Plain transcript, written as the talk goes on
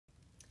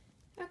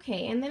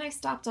Okay, and then I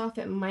stopped off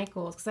at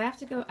Michael's because I have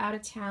to go out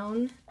of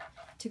town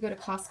to go to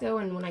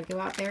Costco, and when I go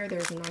out there,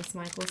 there's a nice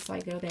Michael's, so I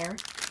go there.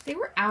 They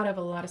were out of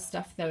a lot of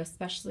stuff, though,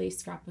 especially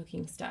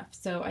scrapbooking stuff,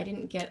 so I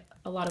didn't get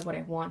a lot of what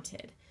I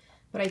wanted.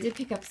 But I did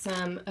pick up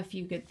a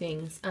few good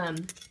things.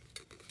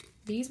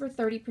 These were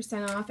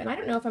 30% off, and I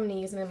don't know if I'm going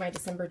to use them in my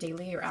December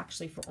daily or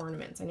actually for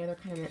ornaments. I know they're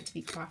kind of meant to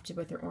be crafted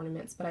with their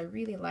ornaments, but I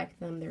really like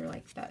them. They're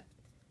like that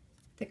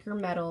thicker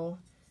metal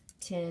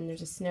tin.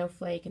 There's a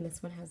snowflake, and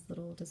this one has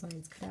little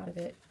designs cut out of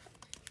it.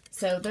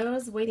 So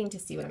those, waiting to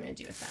see what I'm going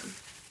to do with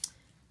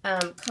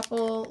them.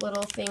 Couple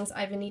little things.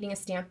 I've been needing a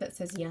stamp that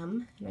says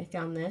yum, and I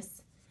found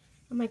this.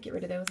 I might get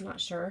rid of those, not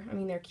sure. I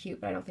mean, they're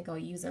cute, but I don't think I'll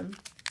use them.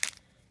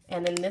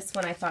 And then this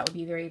one I thought would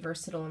be very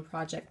versatile in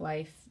Project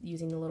Life,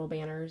 using the little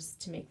banners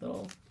to make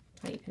little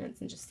tiny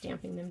pennants and just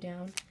stamping them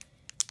down.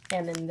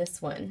 And then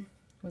this one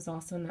was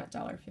also in that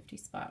 $1.50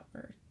 spot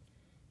where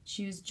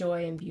choose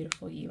joy and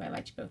beautiful you. I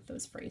liked both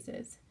those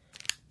phrases.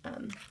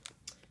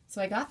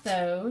 So I got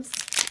those.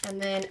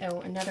 And then, oh,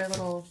 another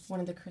little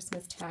one of the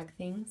Christmas tag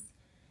things.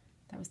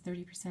 That was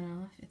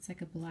 30% off. It's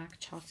like a black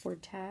chalkboard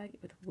tag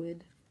with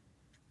wood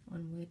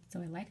on wood,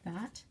 so I like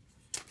that.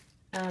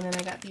 And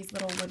I got these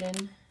little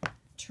wooden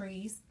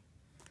trees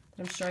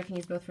that I'm sure I can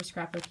use both for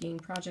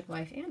scrapbooking, Project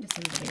Life, and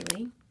December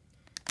Daily.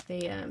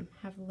 They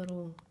have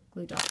little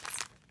glue dots.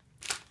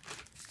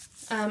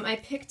 I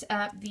picked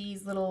up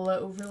these little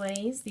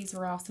overlays. These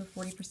were also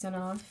 40%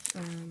 off.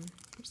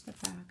 Here's the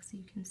back so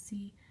you can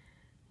see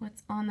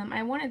what's on them.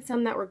 I wanted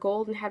some that were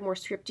gold and had more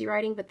scripty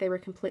writing, but they were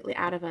completely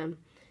out of them.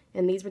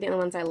 And these were the only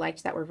ones I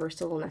liked that were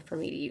versatile enough for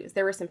me to use.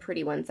 There were some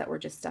pretty ones that were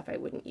just stuff I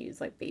wouldn't use,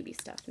 like baby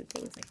stuff and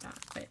things like that.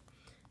 But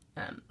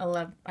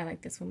I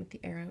like this one with the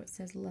arrow. It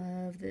says,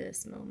 love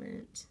this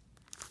moment.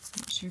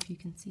 I'm not sure if you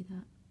can see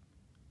that.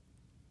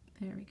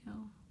 There we go.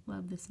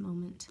 Love this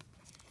moment.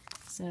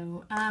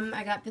 So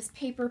I got this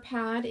paper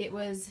pad. It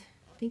was,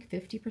 I think,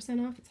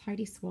 50% off. It's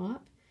Heidi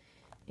Swap.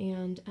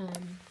 And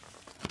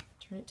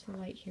turn it to the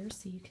light here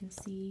so you can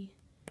see.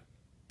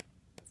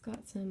 It's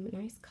got some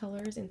nice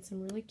colors and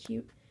some really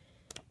cute,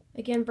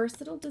 again,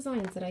 versatile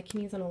designs that I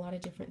can use on a lot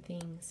of different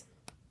things.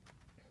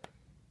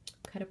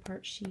 Cut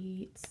apart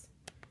sheets.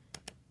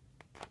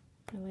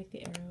 I like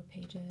the arrow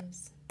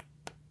pages.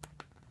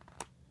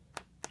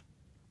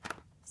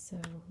 So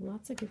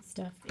lots of good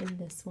stuff in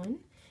this one.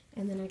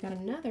 And then I got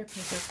another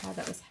paper pad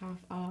that was half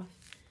off.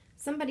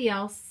 Somebody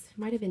else,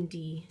 might have been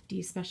D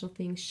Special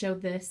Things,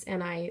 showed this,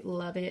 and I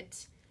love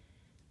it.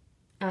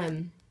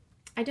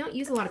 I don't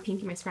use a lot of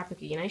pink in my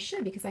scrapbooking, and I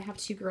should because I have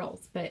two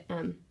girls, but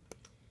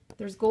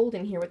there's gold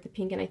in here with the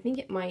pink, and I think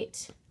it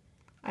might,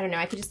 I don't know,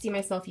 I could just see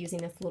myself using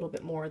this a little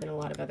bit more than a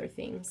lot of other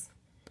things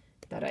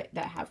that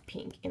have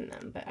pink in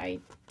them, but I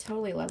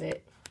totally love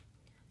it.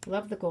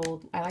 Love the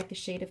gold. I like the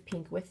shade of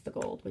pink with the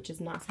gold, which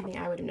is not something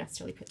I would have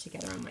necessarily put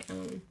together on my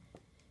own.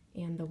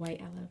 And the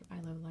white, I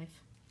love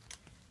life.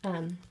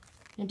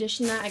 In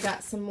addition to that, I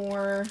got some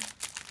more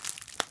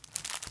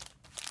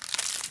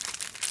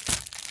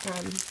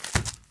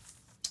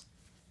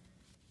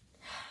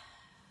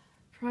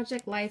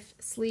Project Life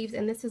sleeves,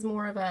 and this is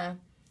more of a,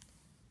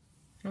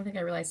 I don't think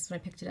I realized this when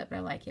I picked it up, but I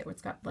like it, where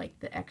it's got like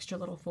the extra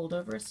little fold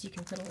over so you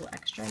can put a little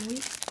extra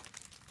underneath.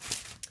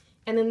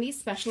 And then these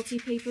specialty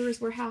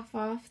papers were half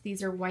off.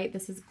 These are white.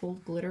 This is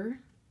gold glitter.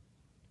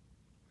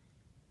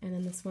 And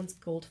then this one's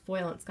gold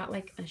foil. It's got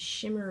like a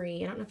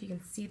shimmery, I don't know if you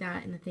can see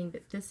that in the thing,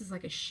 but this is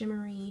like a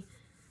shimmery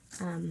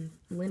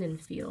linen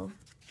feel.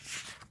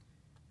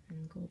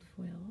 And gold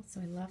foil. So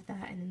I love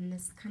that. And then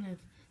this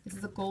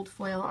is a gold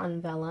foil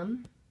on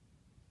vellum.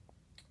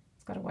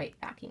 It's got a white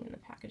backing in the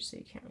package, so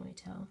you can't really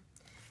tell.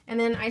 And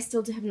then I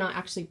still have not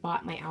actually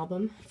bought my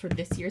album for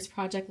this year's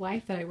Project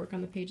Life that I work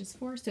on the pages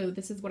for. So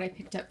this is what I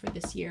picked up for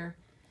this year.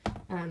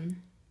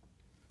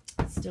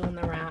 Still in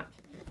the wrap.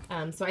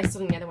 So I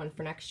still need another one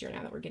for next year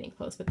now that we're getting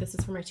close. But this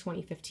is for my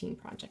 2015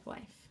 Project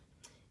Life.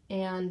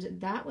 And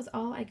that was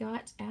all I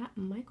got at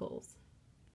Michael's.